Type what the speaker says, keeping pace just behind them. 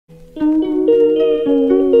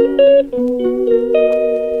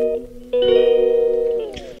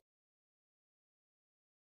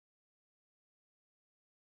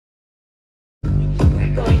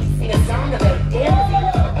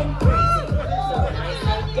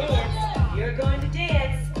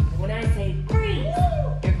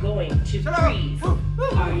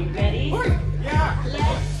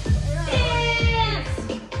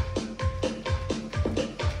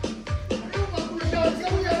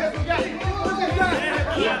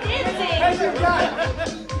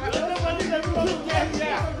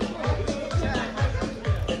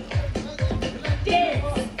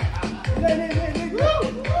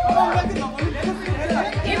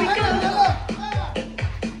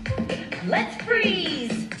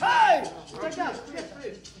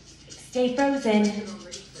Stay frozen.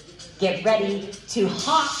 Get ready to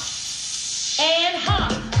hop and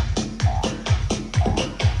hop.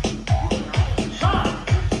 Hop,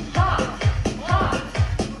 hop, hop.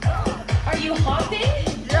 Are you hopping?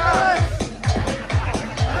 Yes!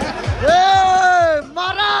 Hey,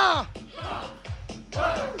 Mara!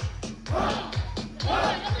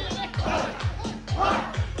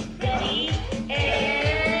 Ready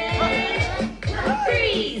and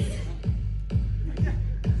freeze.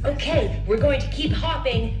 Okay, we're going to keep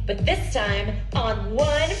hopping, but this time on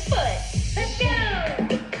one foot. Let's go!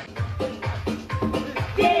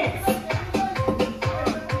 Dance!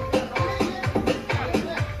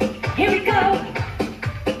 Here we go!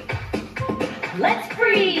 Let's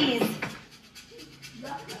freeze!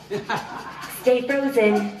 Stay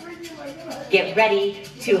frozen. Get ready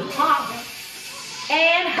to hop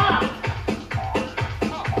and hop.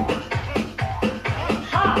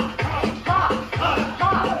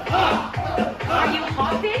 Are you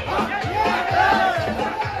hopping?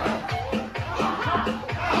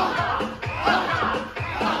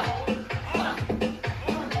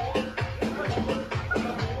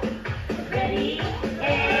 Ready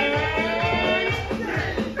and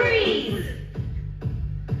freeze.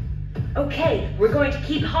 Okay, we're going to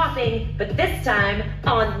keep hopping, but this time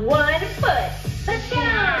on one foot. Let's go!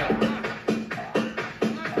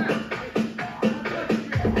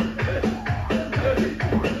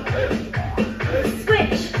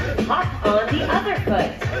 Hop on the other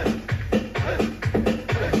foot.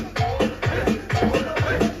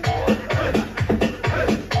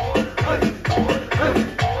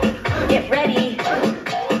 Get ready.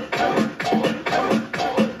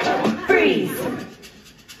 Freeze.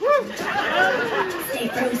 Stay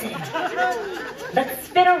frozen. Let's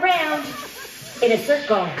spin around in a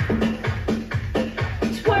circle.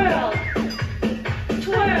 Twirl.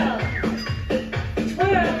 Twirl.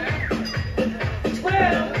 Twirl.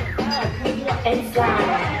 Twirl. And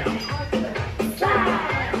slide,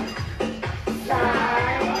 slide,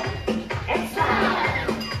 slide, and slide.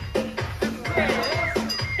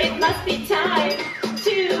 It must be time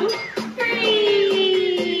to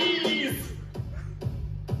freeze.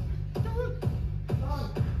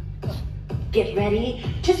 Get ready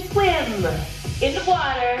to swim in the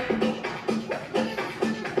water.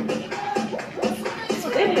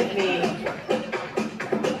 Swim with me.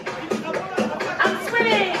 I'm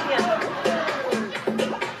swimming.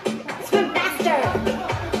 Swim faster!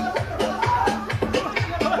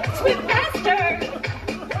 Swim faster!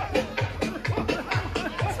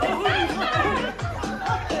 Swim faster!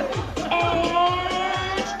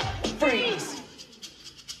 And freeze!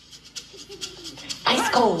 Ice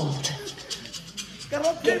cold!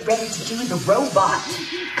 Get ready to do the robot!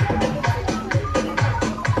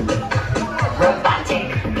 Robotic!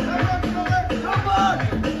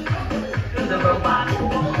 The robot!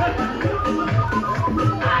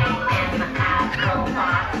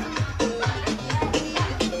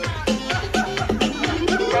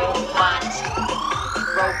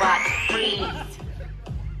 Robot freeze.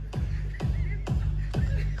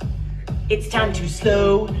 It's time to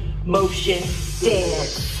slow motion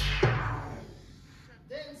dance.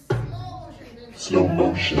 Slow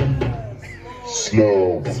motion.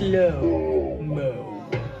 Slow. Slow mo.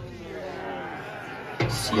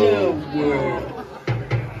 Slow world.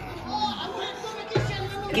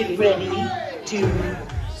 Get ready to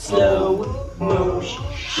slow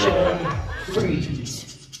motion freeze.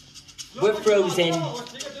 We're frozen,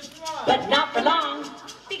 but not for long,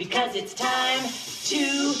 because it's time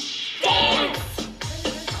to dance!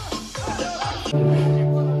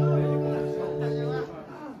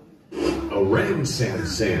 A Ram Sam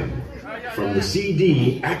Sam from the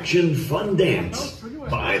CD Action Fun Dance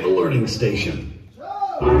by The Learning Station.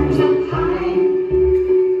 Arms up high,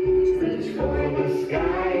 reach for the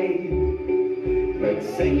sky. Let's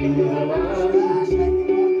sing along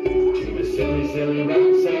to a silly, silly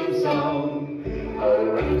Ram Sam song. A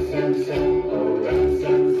Ram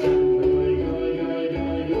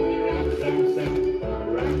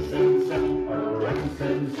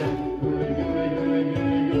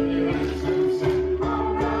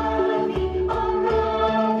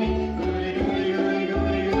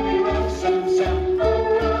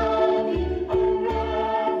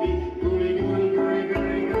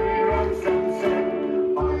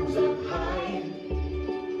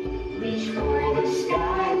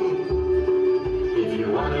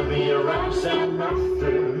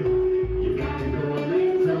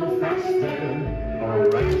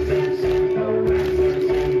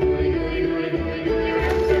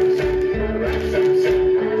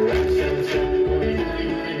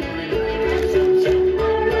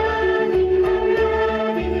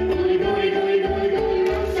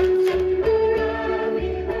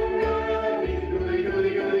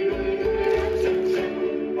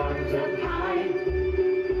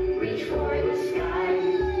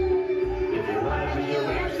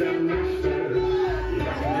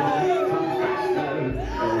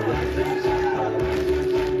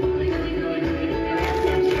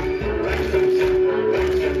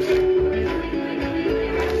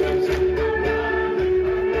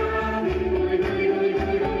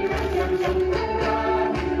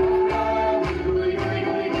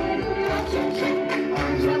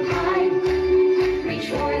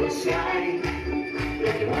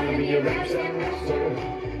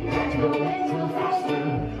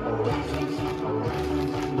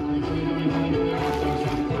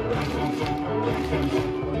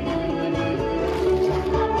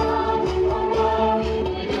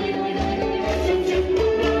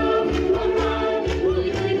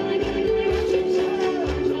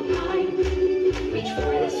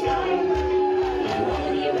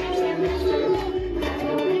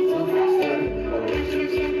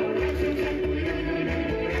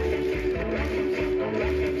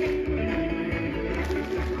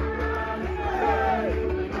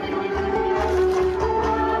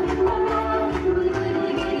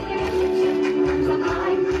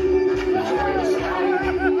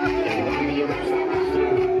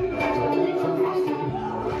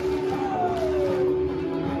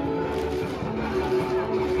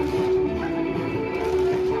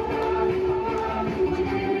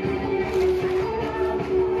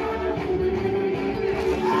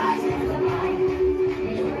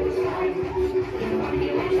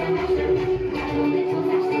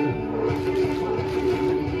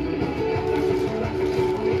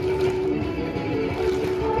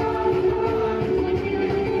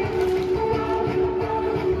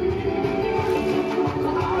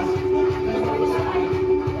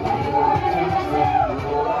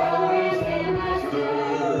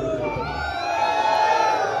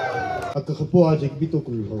Akakapuajik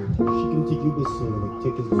bitokulho, she can take you this like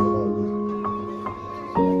take his love.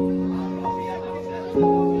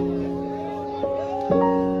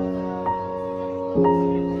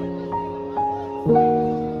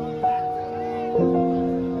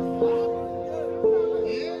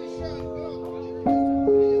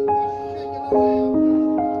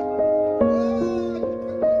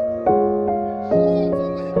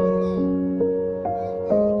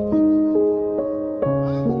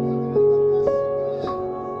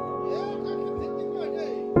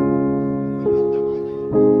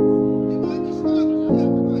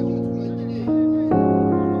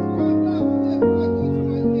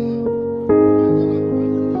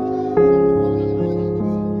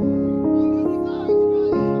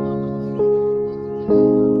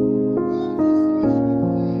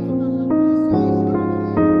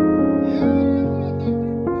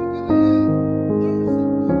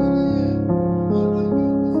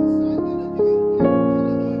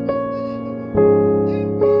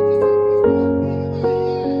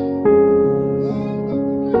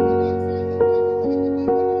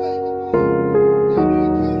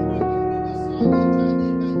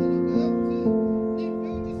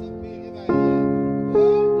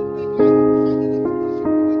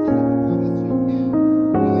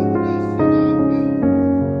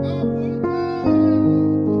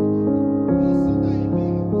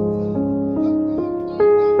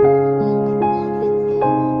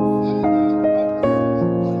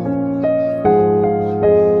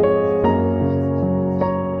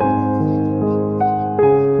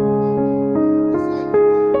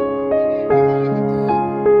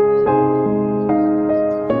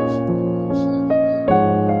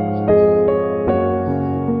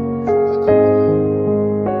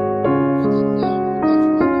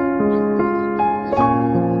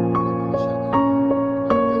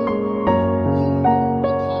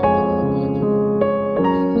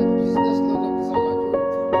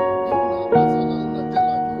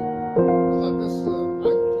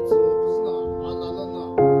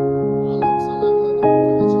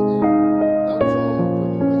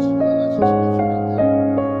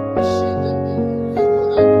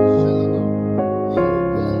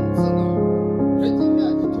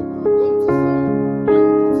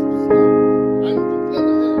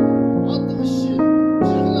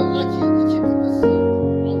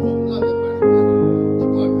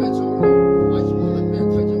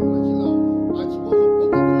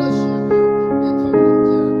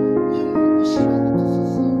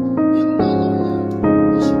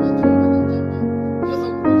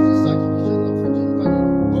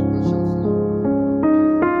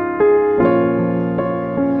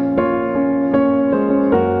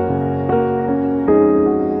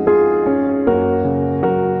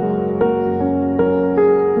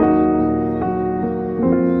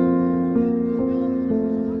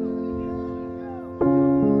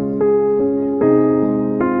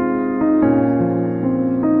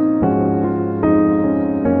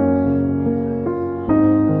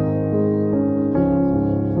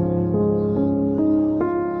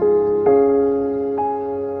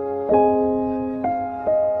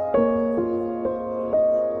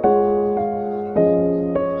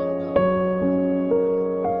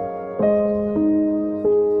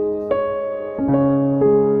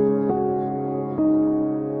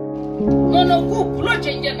 lo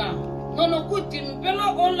chengena no kutim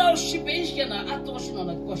belo ola shibenshena atoshino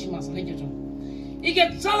na koshimas lejejo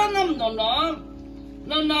ige salanam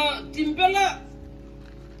no timbela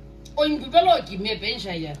oimbelo ki me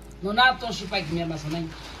bensha ya no na atoshi pa ki me masanai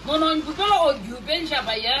no oimbelo o yu bensha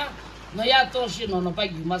ba ya no ya atoshi no pa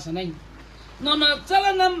ki masanai no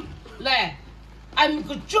salanam le I'm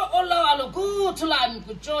good job ola aloku tula I'm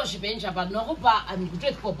good job shibensha ba no ba I'm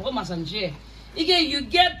good for masanje ige you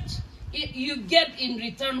get in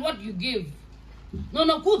return what you give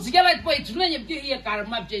no good zigala boy tunanye biye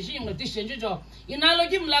karma jeji ngo tishenjo jo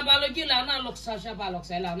inalogi mlabalogi la na loksasha ba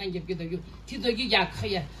loksala na nge kidogi tidogi ya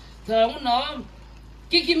khaya to no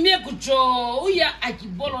kiki me kucho uya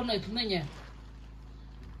akibolo na tunanye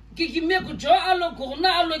kiki me kucho alo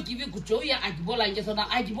kona alo kivi kucho uya akibola nge so na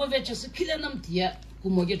akibo veche sikile namtia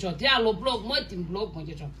kumoge cho te alo blog mo tim blog mo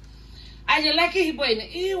cho aje laki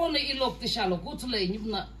hiboine I wona ilok tishalo kutule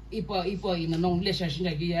nyibna ipo ina non lesha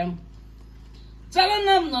shinga giyam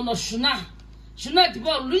salanam no shuna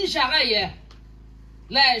tibo lunsha ga ye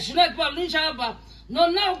la shuna tibo lunsha ba no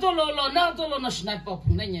na tolo no shuna pa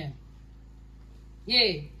punenye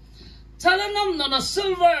ye salanam no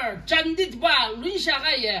silver chandit ba lunsha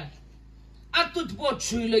ga ye atut bo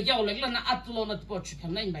chule gawle la na atulo na tibo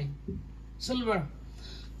chukanen bai silver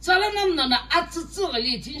salanam no atsu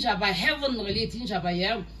li tinsha ba heaven li tinsha ba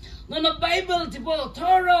ye no Bible tipo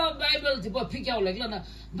Torah Bible tipo pick out like na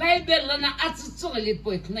Bible na atsu li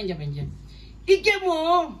po iknanya benje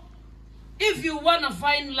ikemo if you want to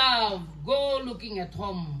find love go looking at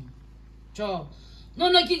home cho no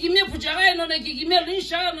kikime puchara no kikime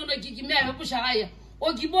linsha no kikime puchara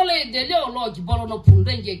o kibole dele o lo kibolo no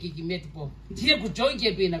pundenge kikime tipo tie ku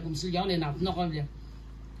joge be na kumsiliane na no komle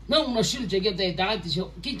no shilje ge de dagati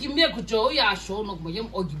kikime ku jo ya sho no mo yem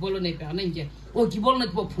o kibolo ne pernenge o kibolo ne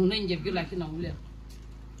po punenge bi la kina ule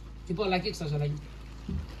tipo la kiksa jala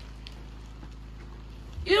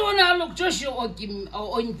I wanna look joshi o kim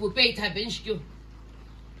o inpu pay ta benshku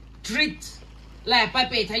treat la pa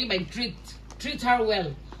pay ta you treat her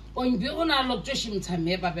well o inpu wanna look joshi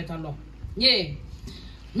mtame ba betalo yeah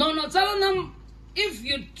no salanam if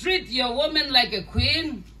you treat your woman like a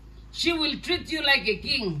queen she will treat you like a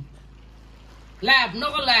king. Lab, no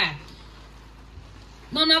la.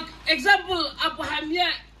 No, example, Abrahamia,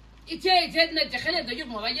 it na Jahele to you,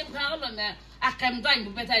 Moyam Carolina, I came down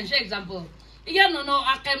to better example. No,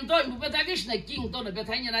 I came down to better king, don't a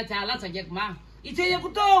better Talata Yakma. It's a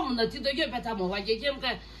Yakutom, the Tito Petamo, like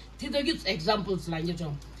a Tito gets examples like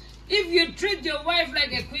you. If you treat your wife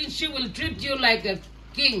like a queen, she will treat you like a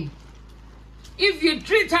king. If you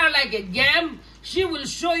treat her like a game, she will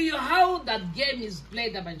show you how that game is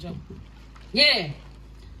played about you. Yeah,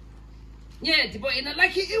 tipo in a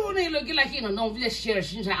like you only look like in a non village share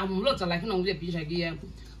since I'm not like no village pishagia.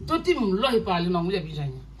 Totim loipal non village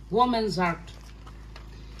pisania. Woman's heart.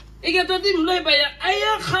 I get totim loibaya. I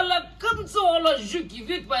have come to all of Juki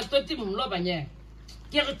vit by totim lobanya.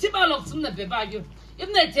 Get a tibal of some of the bagio.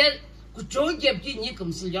 If they tell, could Joe get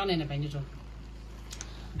Nikum Siljan in a pension.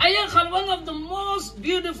 I have one of the most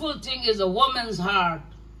beautiful thing is a woman's heart.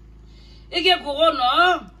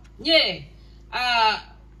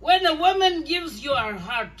 When a woman gives you her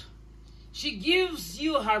heart, she gives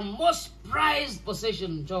you her most prized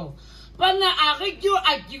possession, Joe. Pana arigyo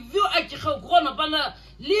akivyo akikona pana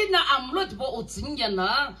lina amlot bo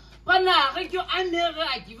utsinyana pana arigyo amere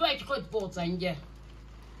akivyo akikot bo utsanya.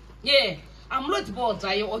 Yeah.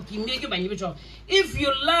 If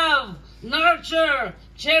you love, nurture,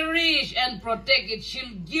 cherish, and protect it,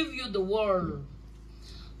 she'll give you the world.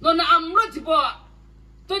 No, I'm not about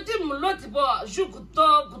Totim Lotibo,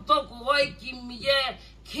 Jukuto, Kutoku, Kimye,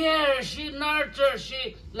 care, she nurture,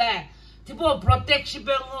 she la Tipo protect, she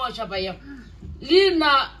bengo Shabaya.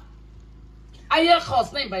 Lina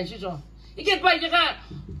Ayakos name by Shijo. You get by your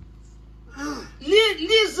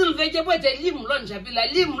Lizzle vegetables, lim lunch,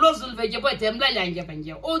 lim lozzle vegetables, and Layanga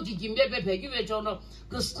Panja. Oh, did you maybe give a journal?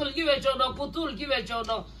 Custul give a journal, Putul give a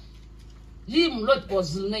journal. Lim lot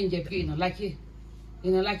was Langa Pina, like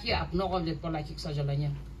in a lucky up, no one that like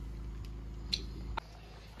Sajalanian.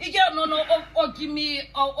 Iga no, or give me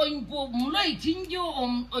or oinpo, lighting you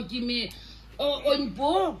or give me or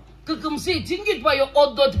oinpo, could come see, think it by your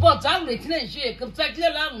odd dot pots, I'm the shake, come take the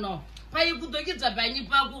long no. I could get a bany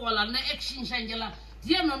pago and action shangela.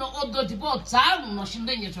 Dear no odd dot town, no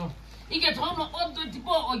shindanger. You get home odd dot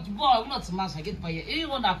or you not mass I get by a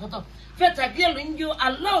one apoto. Fet I yelling you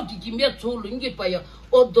allowed to give me a tool and get by your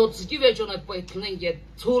odd dots give it on a point clinget,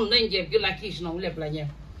 tool name give you like no leplanya.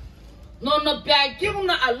 No bag, you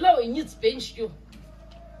not allowing its bench you.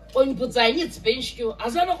 on put在你这边修，啊，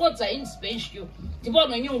在那个在你这边修，对吧？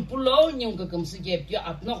那用不老用个公司也比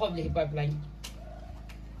较那个的白不来。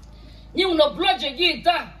用那不老这个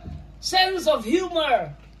的 sense of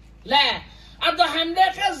humor 来，啊，到还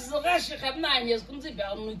那个自个是还难也是公司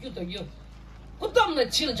表那个都有，不懂的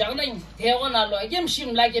去了讲那台湾那了，也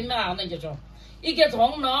心来个嘛那就说，一个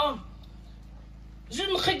同呢，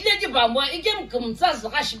人黑脸的吧嘛，一个公司自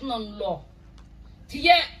个是不能了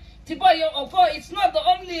，it's not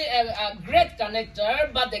only a great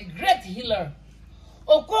connector, but a great healer.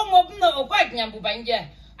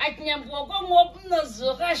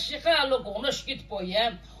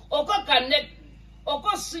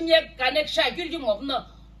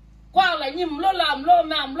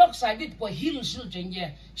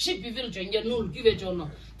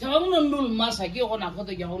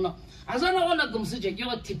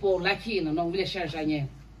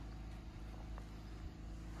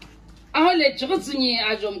 Ahole chugutni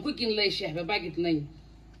ajom kukin le shebe bagit nay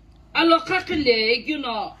alo khakle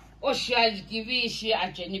gino oshal kivi shi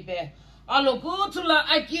acheni be alo kutula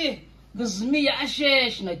aki gzmi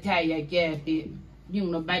ashesh na taya ke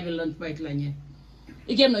ning no babylon fight lanye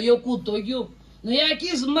igeno yokuto yu no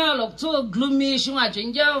yaki zmalo to gloomy shwa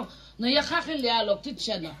chenjao no ya khakle alo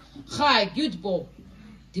titchana kha gutbo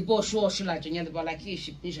tipo shoshla chenya de balaki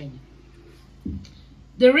shi nishanya.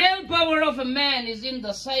 The real power of a man is in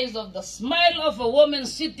the size of the smile of a woman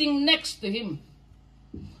sitting next to him.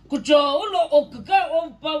 Kucho ulo okka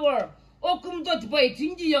of power okum dot boy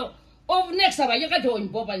tingiyo of next aba yaka to on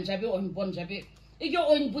boban chabi on bon chabi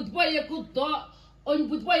iko on put boy yakutto on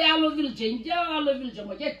put boy alo vil change alo vil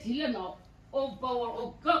jamo ya tilena of power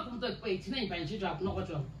okka kum dot boy tinai ban chi drop no ko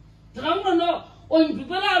drang no on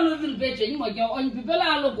bibala alo vil be change mo ya on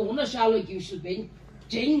bibala alo go no shalo ki shul ben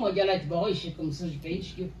Jane Mogalat boy, she comes to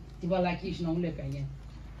page you, Tibalakish no lepaya.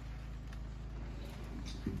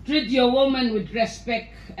 Treat your woman with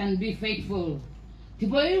respect and be faithful.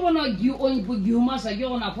 Tiboy wanna you on put you must a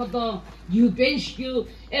yon a photo, you bench you,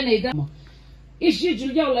 and a dam. Is she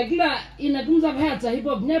to go like that in a guns of hats, a hip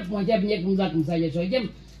of nep, my jab neck inside so again.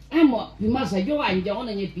 Amo, you must have your and your own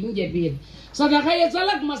and your pinja beard. So the highest I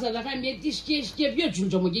like must have made this case give you to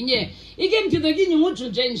Jomogine. He came to the Guinea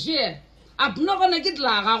to Jane share. I'm not gonna get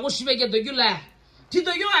like I was making the Gula.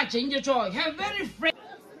 Tito, you are changing your choice. Have very friend.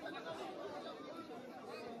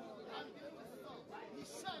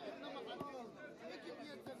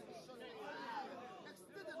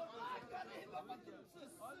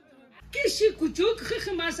 Kishi kuchuk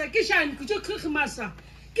khimasa, kishan kuchuk khimasa,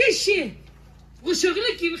 kishi.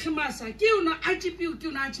 Ushogli ki khimasa, kiuna achipi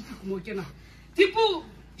kiuna achipi kumokena. Tipo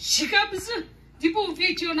shikabs, tipo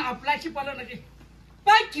vichona aplachi palana.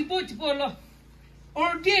 Baki bot bolo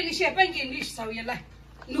ordain she bangin lish sawela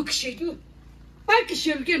nuksheju baki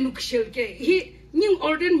shelge nukshelge he ning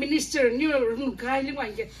ordain minister new nukai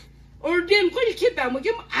wange ordain ko ke ba mo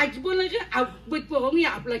gem ajbola ge abot bo ngi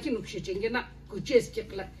aplaki nuksheje na kuches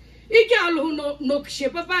kekla ike alhu no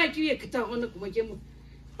nukshe ba ki ekta hono ko gem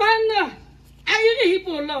pana ayre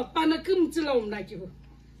hipola pana kumtla umna ki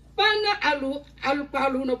pana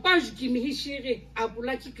alu no pajki mi hishire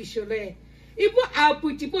abulaki kishole Ipo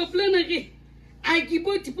apu tipo plenary.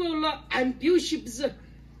 Akibo tipo la ambiuships.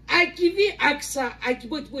 Akivi aksa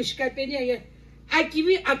akibo tipo shkapenya.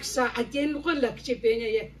 Akivi aksa aten rolakche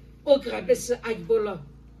penya. O grabes akibola.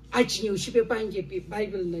 Achinyo shipe pange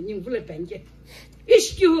Bible na nyimvule pange.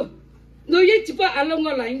 Ishku no ye tipo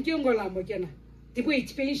alonga la ngola mokena. Tipo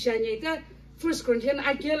itpenshanya ita 1 Corinthians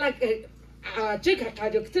akela cheka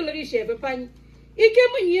kadoktelari shebe pan.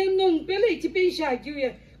 Ikemo yenong pele itpensha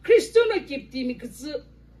akiya. Christo no kiptimi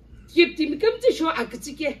kamti show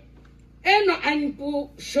aktsike eno anpu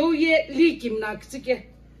show ye likim na aktsike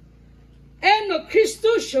eno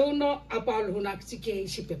Christo show no apal huna aktsike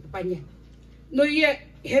shipe panya no ye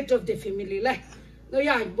head of the family la no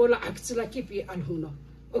ya bola aktsila kipi alhuno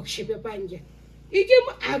okshipe panya igem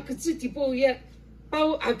aktsi tipo ye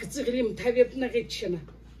pau aktsi glim tabep na gitshana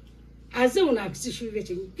azuna aktsi shuve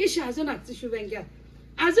tin kisha azuna aktsi shuvenga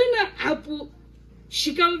azuna apu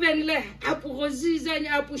Shikavenle, Apu Rosizani,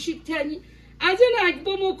 Apu Shitani, Azana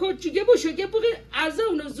Bomo Coach, Gebo Shogepure,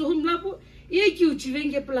 Azona Zoom Labu, Yaki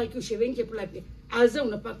Chivenge Plaku, Shivenge Plapi,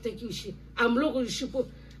 Azona Paktakushi, Amlogo Shupo,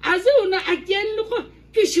 Azona again look,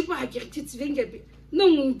 Kishipa, Titsvengabi,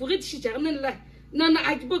 no British Jarnella, Nana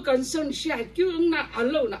Agbo concern Shakurna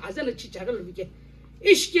alone, Azana Chicharovike.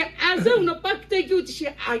 Ishke Azona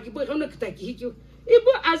Paktakushi, Agbo Honokataki,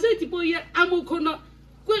 Ibo Azatiboya, Amokona.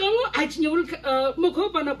 Achnyul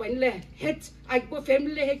Mokopana Panle, het Agbo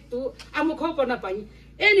family het to Amokopana Pani.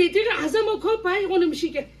 Any did Azamokopa on him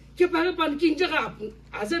shike, Keparapan Kinjarap,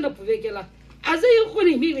 Azana Povegela, azayo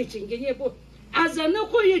khone mi vechingenye bo azana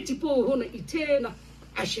khoye tipo hona itena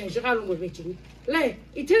ashajalo mo vechingi le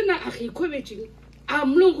itena akhi kho vechingi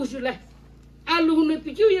amlungu jula alune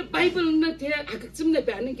pikiu ye bible na te akatsimne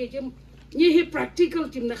bani ke ni he practical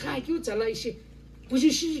tim na kha ki utsala ishi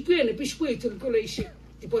buji shi kwene bishko itulko ishi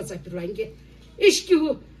tipo za pirwange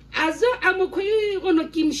ishkiu aza amokhoye gono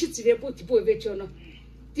kimshitsire bo tipo vechono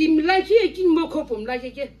tim laki kin mokopom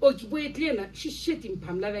laki ke okibo etlena shishe tim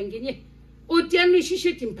pamla vangenye otianu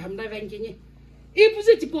shishe tim pamla vangenye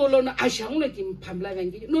ibuze tipo lona ashangule tim pamla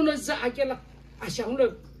vangenye nono za akela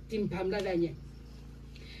ashangule tim pamla vanye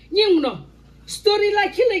nyingno story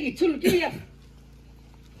laki le itulkiya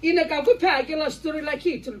ina ka ku pa akela story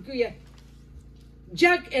laki itulkiya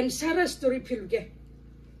Jack and Sarah story pilge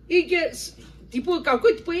ige tipo ka ku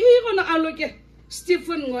tipo igona aloke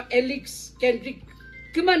Stephen ngo Alex Kendrick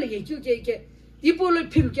kemana ye ke tipo le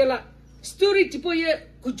pilgela story tipo ye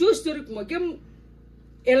kujo story mo kem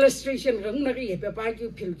illustration rangna ye pe pa ki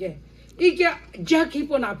pilge ike Jack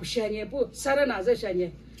ipo na pushanye po Sarah na za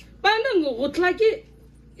shanye banang gotla ki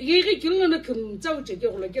ye kilno na kum zau che ke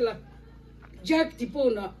gola kela Jack tipo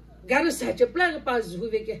na gar sa che pla pa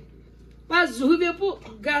zuve po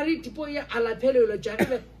gari tipo ye ala pele lo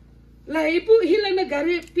Jack la ipo hilana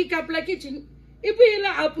gari pick up la kitchen ibu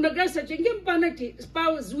ila apna gasa chengem panati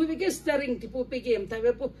spouse we get starring tipo pegem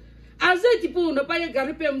tavepo aza tipo no pa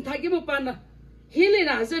gari pe mthage mo pana hile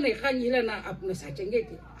na aza ne khan hile na apna sa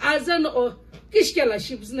chengeti aza no kishkela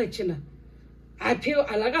shibs na china apeo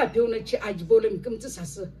alaga apeo na chi ajbolem kumtsa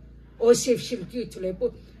sas o chef shilki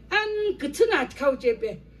tulepo an kutna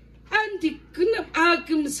atkaujebe an dikna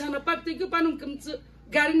agum sana pakte ko panum kumtsa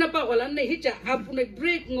gari na pa wala ne hija apna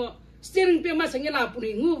break ngo steering pe masangela apna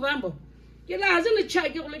ngu vambo kela azana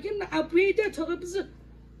chage gola kena apuita thogabz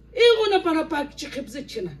egona para pak chikhibz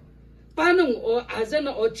china panung o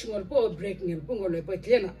azana o chingol po break ngel pungol po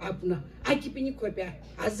tlena apna akipini khopa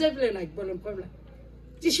azavle na bolom kobla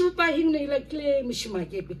tishu pa hinne la kle mishma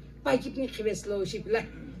kepi pa kipni khiveslo shibla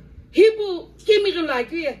hibu kimigla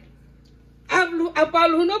kiya ablu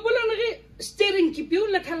apalu no bolana steering kipiu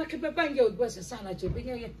la khala khipa pange odbasa sala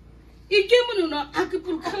chepinya ikemunu no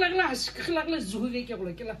akipul khalagla zuhuge ke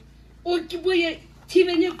gola kela okiboye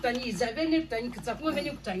tivene kutani zavene kutani kitsakwa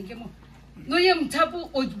vene kutani kemo no yem tabu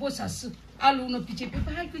okibo sas alu no piche pe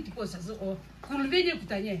pa ku tipo sas o kulvene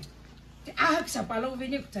kutani aksa palo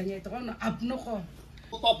vene kutani to no apno ko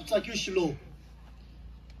papa tsakyu shilo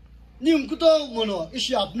nim kuto mono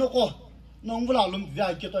ishi apno ko nongvula lum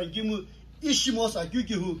vya ke to gimu ishi mo sa gyu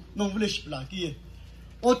hu nongvule shipla ki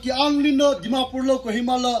o ti anglino dimapur lo ko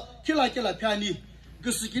himala kila phani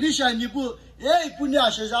gusikini shani bu哎，不念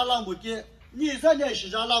是啥浪不给，你这念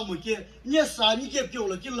是啥浪不给，你啥你给丢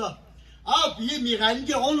了给了，啊，比米还你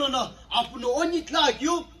给好了呢，啊，不能我你拉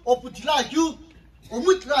丢，我不提拉丢，我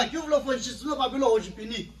们提拉丢了分析是把不了我是比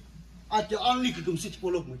你，啊，这安利个东西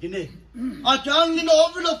不了不给呢，啊，这安利呢我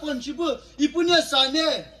不了分析不，一不念啥呢，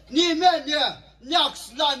你明年你要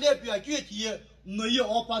是哪年不要具体。没有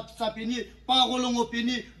我把这边的，把我弄我边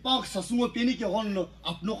的，把啥子我边的给好了，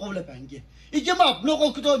啊，不能好了半个。一件嘛不能好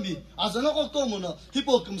可多米，啊，是那个多么呢？一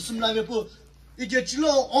包根什么来不？一件只了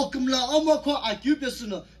我根了，我们看啊，就别是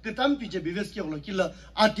呢，跟他们比较别是讲了，给了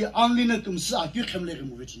啊，的安利呢，根是啊，就很来个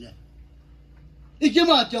么回事呢？一件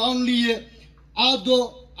嘛的安利，啊，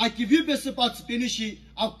都啊，就别是把这边的些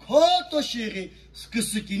啊，可多些个，可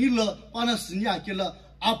是给你了，把那事情啊给了，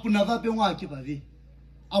啊，不能话别我给把位。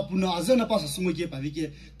apuna azana pasa sumo ke pavi ke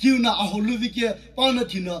tiuna aholu vi ke pana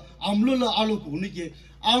thina amlo la alo ko ni ke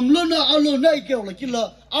amlo na alo nai ke ola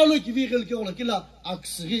kila alo ki vi gel ke ola kila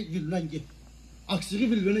aksri vilnange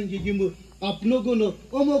gimu apno go no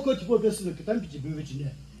omo ko tipo besu ke tampi be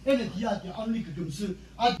vechine ene dia ke amli ke dumsu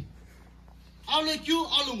alo kyu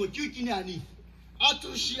alo mo kyu kinani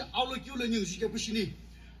atushi alo kyu le nyushi ke bushini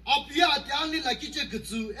apia te anli la kiche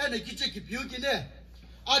kutsu ene kiche ki piu kine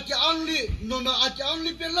ati anli no ati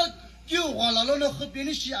anli pela kyu wala lo no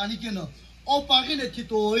khpini shi ani keno o pagine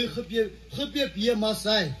tito e khpie pie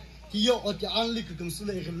masai tiyo ati anli ke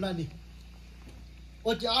kumsule irlani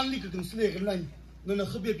ati anli ke kumsule irlani no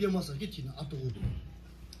khpie pie masai ke tina ato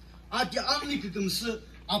ati anli ke kumsu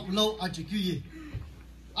upload ati kyu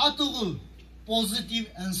ato positive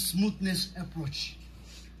and smoothness approach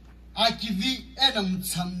akivi enam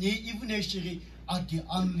chamne ibne shiri ati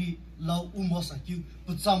anli law umosaki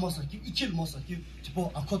putsamosaki ichil mosaki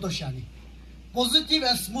tipo akoto shani positive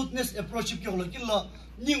and smoothness approach kyolo killa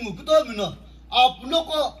ningu kudomino apno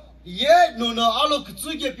ko ye no no alo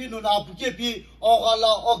kutsuge pi no na apuke pi ogala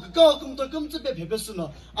ogga kumto kumtbe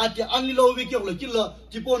pepesuno ati anli lo weke lo killa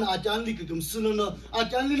tipona ati anli kumsuno no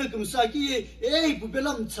ati anli lo kumsaki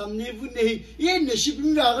ipupelam chamne vune ye ne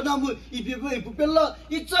shipinga na mu ipupela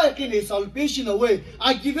itsa kene salvation away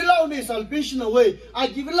I give it out ne salvation away I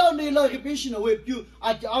give it out ne la repation away pu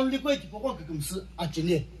ati anli ko tipoko kumsu ati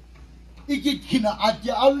ne ikikina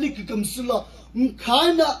ati anli kumsulo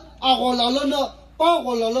mkhana agolala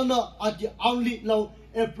Pagolalana at the only now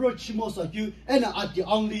approach Mosaku and at the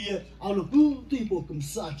only Alu people come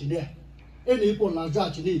such in there. Any people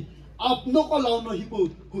Lazachini, up no allow no people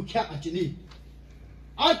who care at you.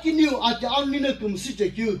 I can you at the only come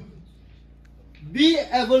sit you. Be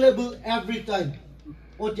available every time.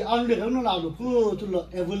 Or the only Honolulu to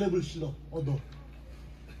the available slow, although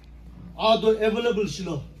available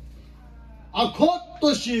slow. A court to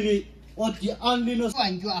Shiri. What the unliness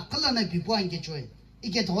and you are colonel people and get joy.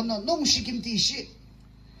 You get on no shikim tea.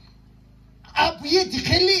 Up yet the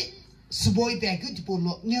Kelly, Suboy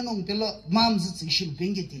Backutipolo, Nianong Bello, Mams, she'll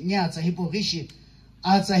bring it in Yats a hippo rishi,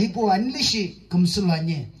 as a hippo and lishi, come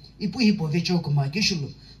Sulane, Ipu hippo vecho come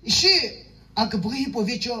Gishulu. She, a capu hippo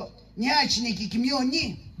vecho, Niachiniki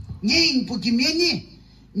Kimioni, Ning Pukimiani,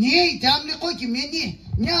 Ni Tamli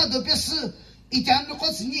Kokimiani, Nia do Pessu, Itam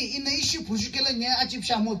Kosni in the issue Pushkela near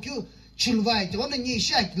Achipshamoku. Chilvai, one knee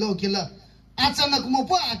shack low killer.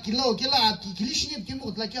 Atanakumopa, kilo killer, Kilishni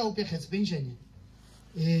Kimot like your has pension.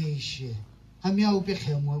 Eh, she. Hamia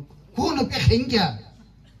Pehemo, Kuno Pehinga.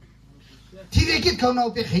 Tiveki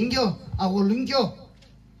Kono Pehingo, I will lingio.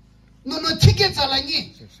 No tickets are like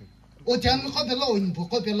me. O Jamcopelo in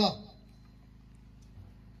Pocopelo.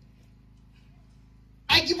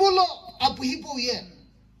 I give all up hippo ye.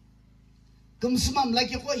 Come smam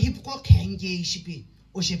like a hippo hangy shippy.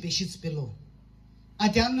 O she beshits below.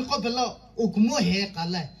 At the Amcopelo, Okumo hair,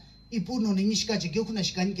 Kala, Ipu no Nishka,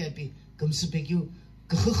 Jokunashkan Gapi, comes to you,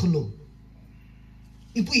 Kuhlo.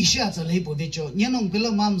 Ipu shots a label vecho, Yanon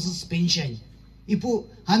below mam's pension. Ipu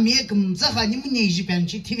Hamiakum Zahanimini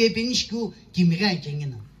Panchi, TV Benishku, Kimira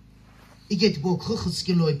Kangana. I get book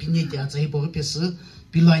Huskilo Pinete at a hypopis,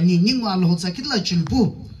 Pilani, Nima Hosakilla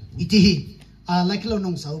Chilpu. Itihi, I like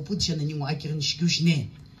Lonons, I'll put you in a new Akiran Shkushne.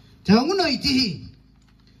 Tamuno itihi.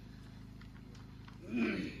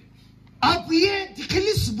 Apuye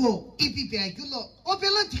Tikilisbo, Ipiaculo,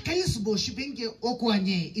 Opela Tikilisbo, Shipenge,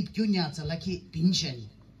 Okwanye, Ipuniata, Lucky Pinchen.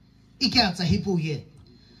 Ikata hippo ye.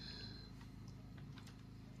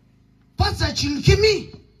 Pasa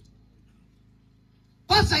Chilkimi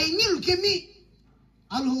Pasa Inilkemi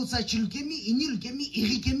Alhosa Chilkemi, Inilkemi,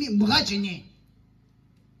 Irikemi, Murajene.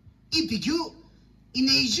 Ipicu in a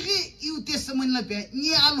jiri, you testimony lape,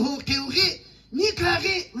 ni alho keuri, ni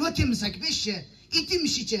kare, lotim sakbeshe. Itim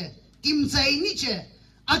shiche, Tim Zainiche,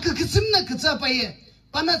 Akasimna Katsapaye,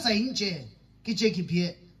 Panazainche,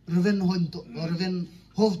 Kichekipie, Ruven Honto, or Ruven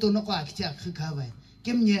Hovto no Actia Kakawe,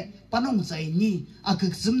 Kimye, Panom Zaini,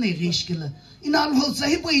 Akasimne Rishkiller. In all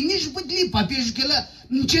Hosahipo, Inish Putli, Papishkiller,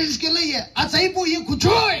 Ncheshkiller, Azaipo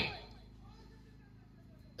Yakujoy.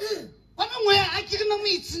 Panamware, I can't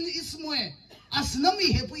meet Ismoe, as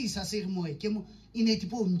Nami Hepo is a Sirmoe, Kemo, in a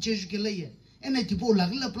tipo Ncheshkiller, and a tipo La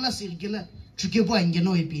Plus Irgilla. Chukebo and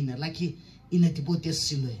Genoipina, like in a tibotes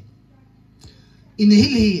silue. In a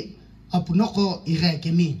hilly, Apunoko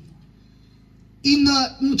Irakemi. In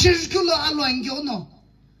a Mchesculo Alo and Gono,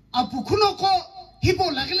 Apukunoko,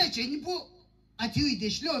 Hippo Lagla Chenipo, at you the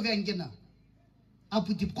slow Vangena.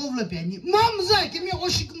 Aputipova penny. Mamza, give me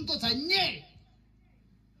Oshikum to Tanye.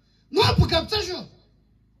 No Pukaptasho.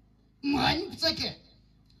 Mine Psake.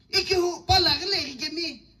 Iku Palagle, give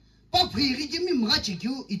me. Papi, give me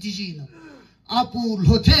Machiku, Itigino. Apu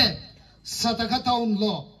Lote, Satakha Town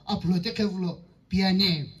Law, Aplote Kevlo,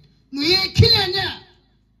 Piane. No ye Kilania.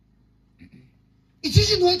 It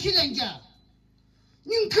is no Kilanga.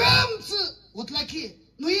 You comes what like it.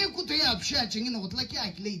 No ye could have shouting in what like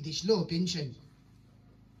I lay this low pension.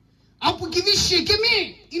 Apu give it shake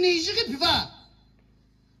me in a Jiripiva.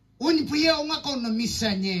 Only Pia Macon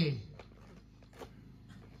Missane.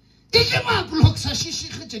 Take him up, looks as she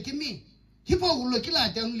take me. Hippo will look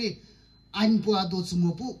at only. I'm poor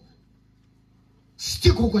mopu.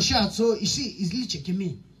 Stick of a shot, so you see, is leeching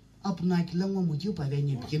me. Up night long with you by the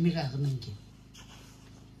name, Kimira Nanki.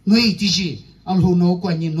 No, Tiji, I'll hold no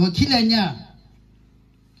quanye, no killanya.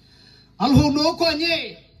 I'll hold no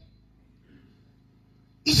quanye.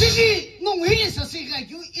 Is it no way as I say like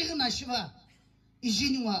you, Iranashiva? Is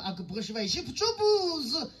Genua, I could brush away ship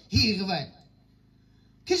troubles here.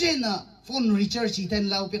 Kijena, phone recharge, then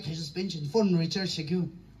loud his pension, phone recharge you.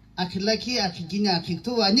 Akilaki, Akigina,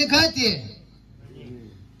 Kito, and Yakati.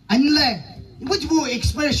 안래 뭐지뭐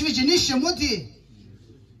expression is 뭐지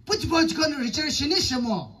뭐지뭐 그런 rejection is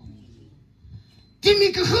뭐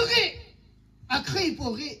팀이 그 흐게 아크이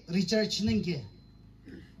보게 rejection 게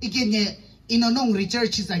이게 네 이노농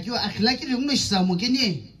rejection 자기와 아클라키를 용노시사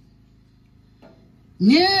뭐겠니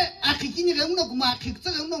네 아키키니 용노 그마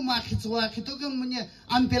아키츠가 용노 마키츠와 아키토가 뭐냐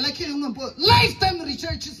안벨라키 용노 뭐 lifetime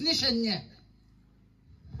rejection 니셨네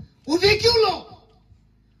오베큐로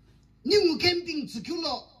니무 캠핑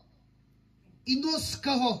지큐로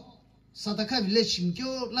이노스카호 사다카 빌레지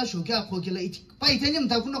심교 라쇼가 거기라 파이테님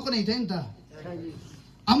다 군노코네 이텐다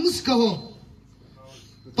아무스카호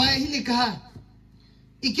파힐리카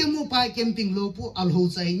이케모 파 캠핑 로부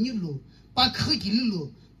알호자이니로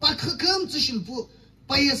파크길로 파크금 지실부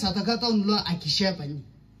파예 사다카 타운로 아키샤바니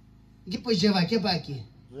이게 포제바 케바키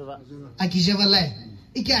아키제발레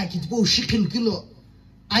이게 아키보 시킨 길로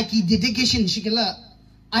아키 데디케이션 시킬라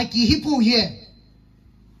아키 히포예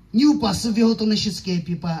New passive hoto na shiske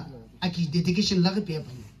pipa aki dedication lag pe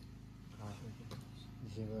pa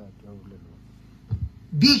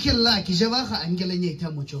bikella ki java kha angela ne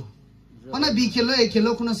ita mucho ona bikella e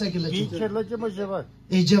kelo kuna sa kela bikella ke mo java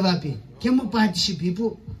e java pe kemo participe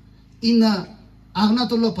pu ina agna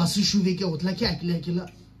to lo pasu shuve ke otla ke akila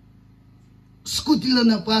kila skutila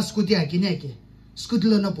na pas skuti akine ke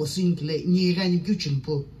skutila na posin kle ni ga ni kuchil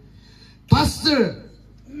po pastor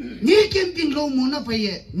ni camping lo mona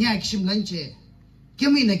paye nya kishim lanche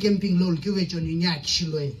kemi na camping lo kwe choni nya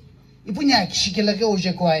kishiloi ipu nya kishikela ke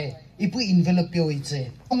oje kwae ipu envelope yo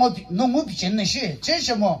itse no mo bi chen na she che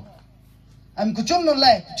shemo am kuchom no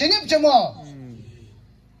lai chenip chemo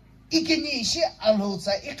ikeni she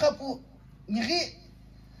alhoza ikapu ngi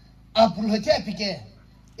apul hotia pike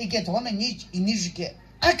iket hona ni inijike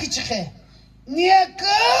akichhe ni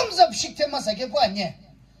kam zap shikte masake kwa nye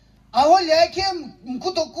Ahol yakem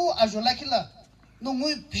mkutoku ajolakila no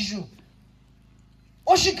muy piju.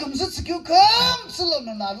 Oshi kumzu tsikyu kam silo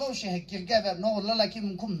no na lo she kirgaver no lala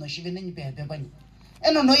kim kum no shibene ni be bani.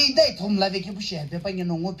 Eno no idai tom lave ki bu she be bani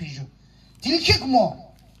no ngo piju. Tilkik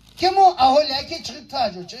mo. Kemo ahol yake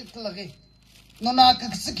chirtajo chirtlage. No na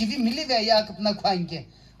akıksı gibi milli ve yakıp na kwange.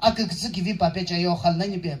 Akıksı gibi papecha yo halna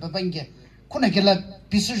ni be bani. Kuna gela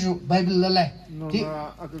pisuju Bible lala. No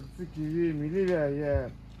na akıksı gibi milli ve ya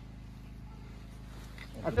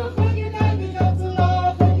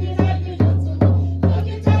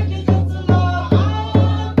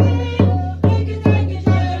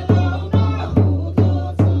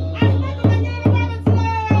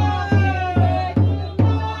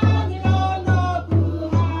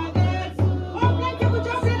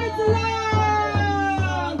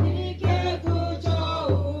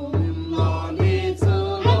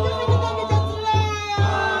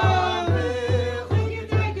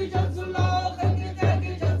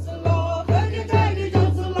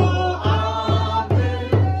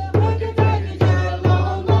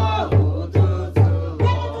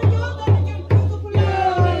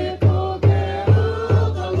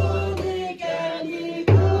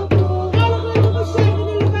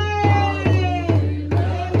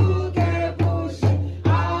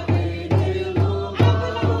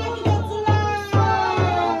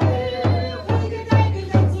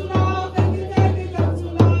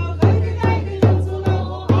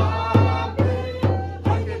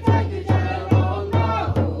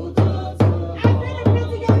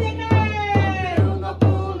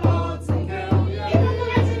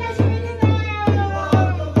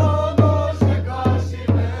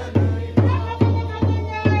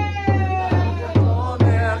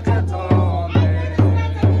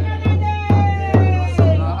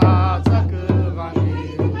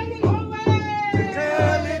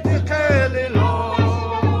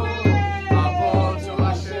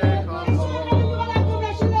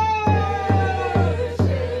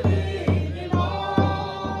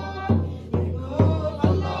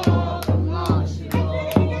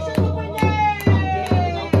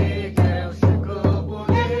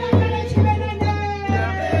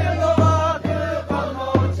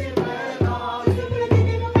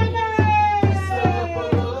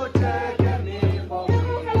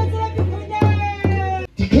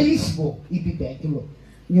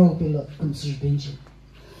Nyobela kumsuj benji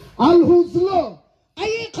alhuzlo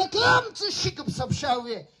ayi kakam tsu shikap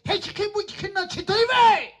sabshawe hechkibu kina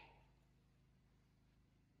chitoive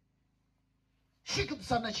shikap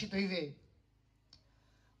sana chitoive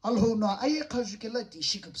alhuna ayi khajukela ti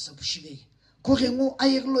shikap sabshive kogengo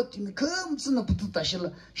ayi gloti mi kam tsuna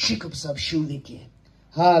pututashela shikap sabshuve ke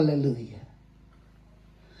hallelujah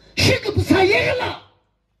shikap sayela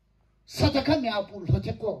sadaka mi apul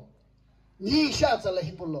hoteko ni sha tsala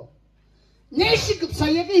hipolo ni shikap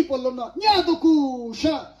sayega hipolo no nya doku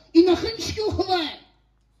sha ina khinshku khwai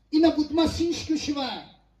ina butma sinshku shwai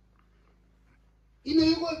ina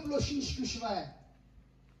yugo plo sinshku shwai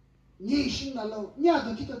ni shin na lo nya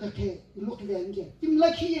do kita da ke lok ve nge tim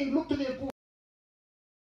la khi ye lok ve po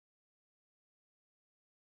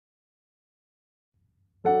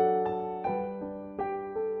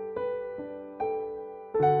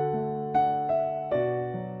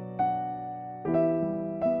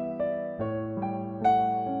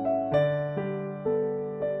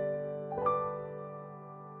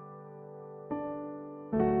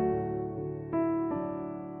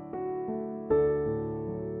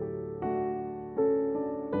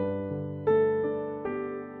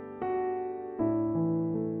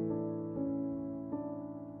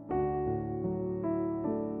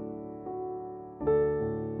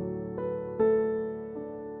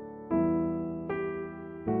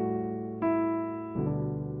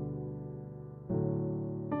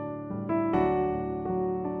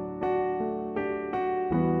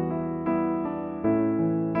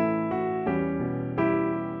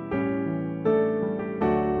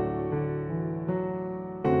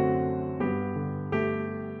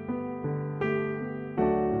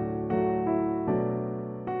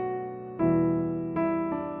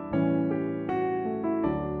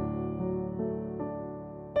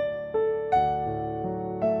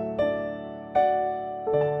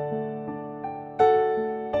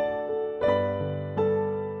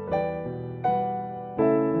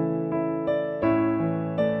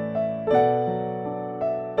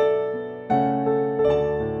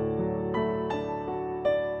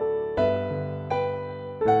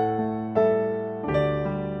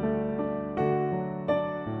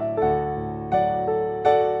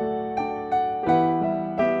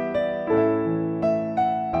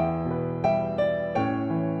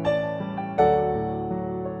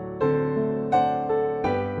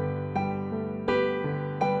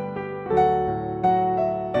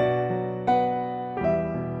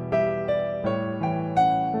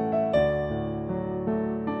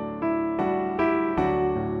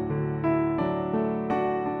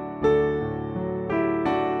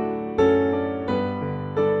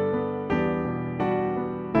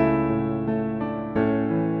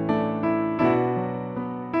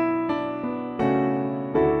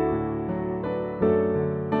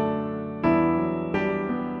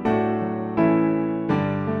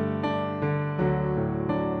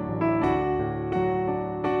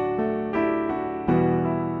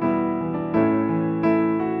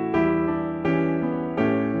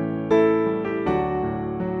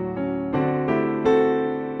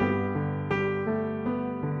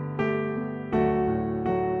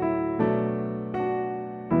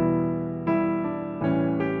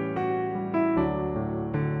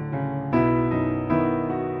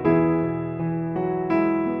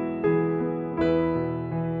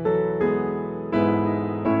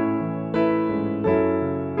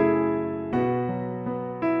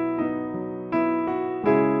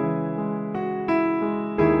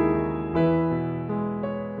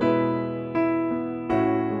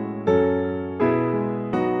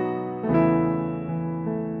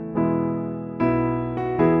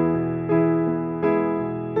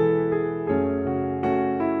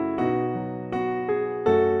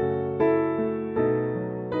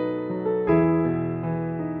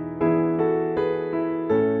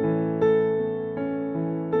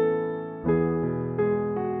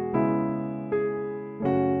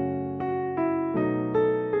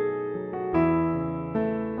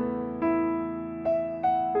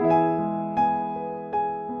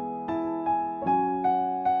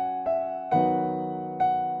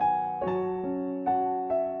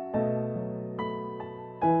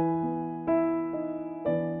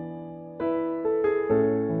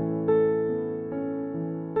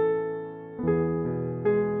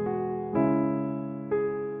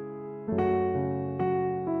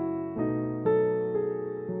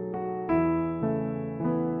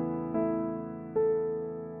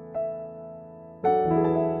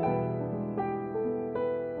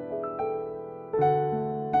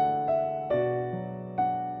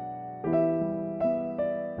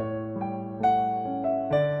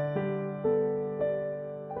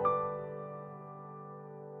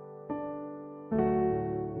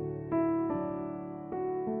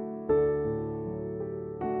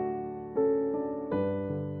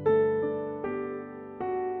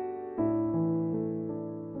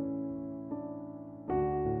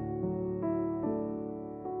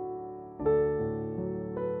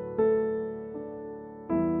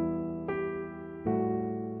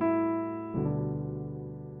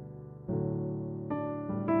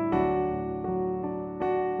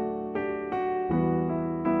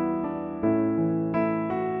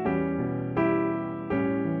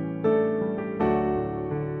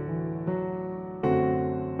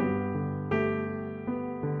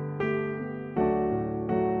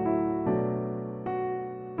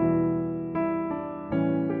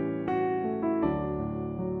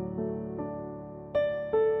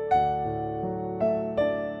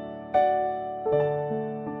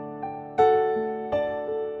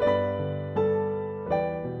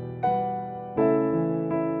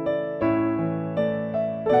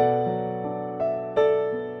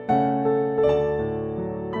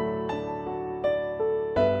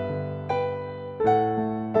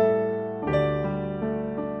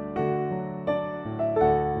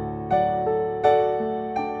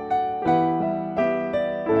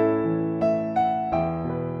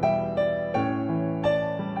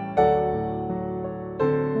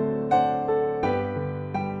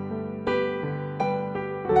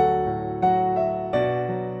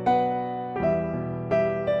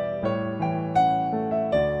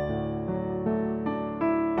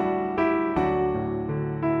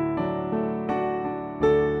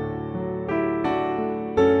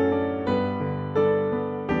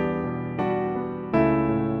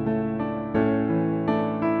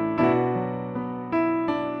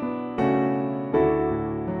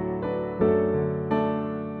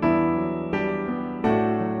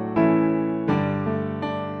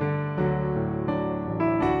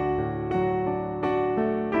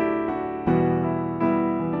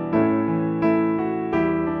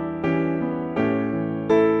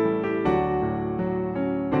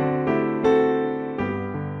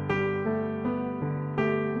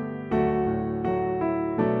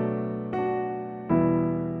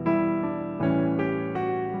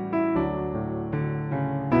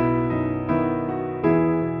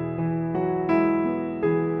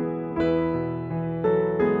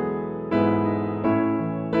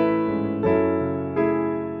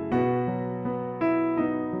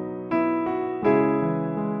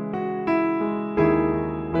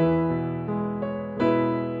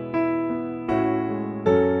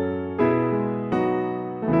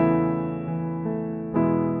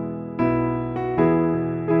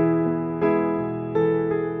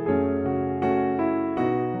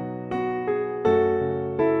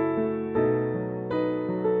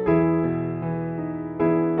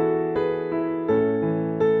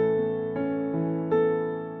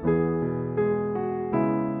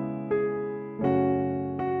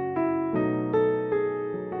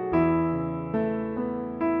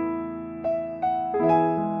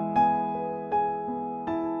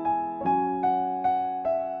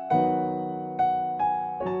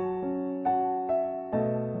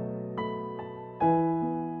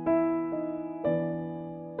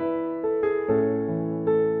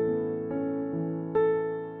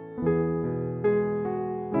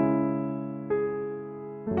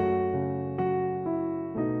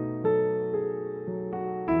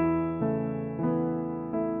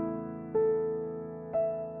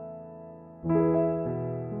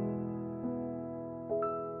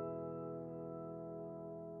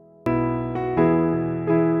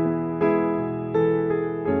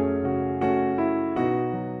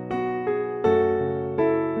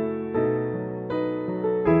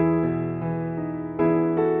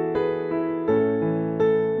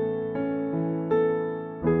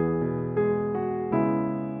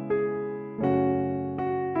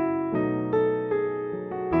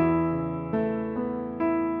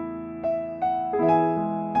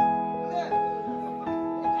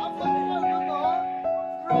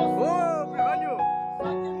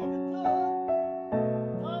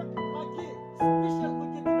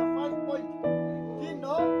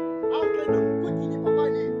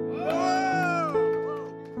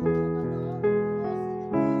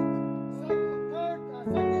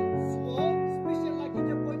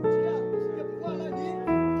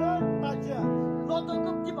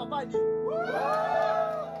爱你。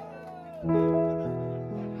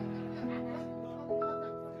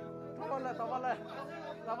打完了，打完了，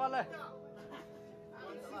打完了。